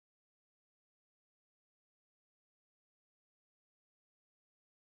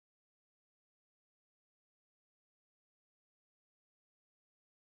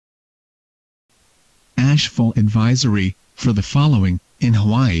Ashfall Advisory, for the following, in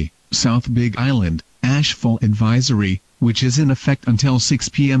Hawaii, South Big Island, Ashfall Advisory, which is in effect until 6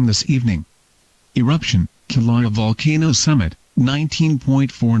 p.m. this evening. Eruption, Kilauea Volcano Summit,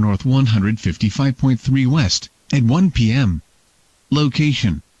 19.4 north 155.3 west, at 1 p.m.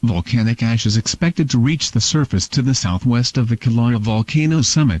 Location, volcanic ash is expected to reach the surface to the southwest of the Kilauea Volcano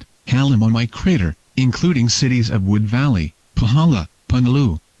Summit, Halemaumau Crater, including cities of Wood Valley, Pahala,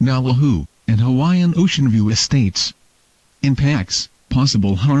 Honolulu, Oahu, and Hawaiian Ocean View Estates. Impacts,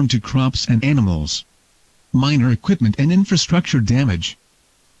 possible harm to crops and animals. Minor equipment and infrastructure damage.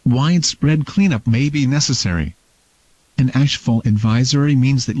 Widespread cleanup may be necessary. An ashfall advisory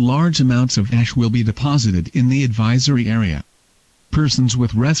means that large amounts of ash will be deposited in the advisory area. Persons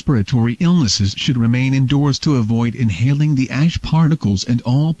with respiratory illnesses should remain indoors to avoid inhaling the ash particles, and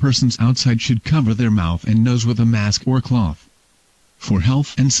all persons outside should cover their mouth and nose with a mask or cloth. For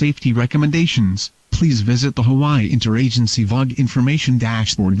health and safety recommendations, please visit the Hawaii Interagency VOG Information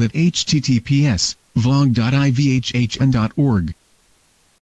Dashboard at https://vog.ivhhn.org.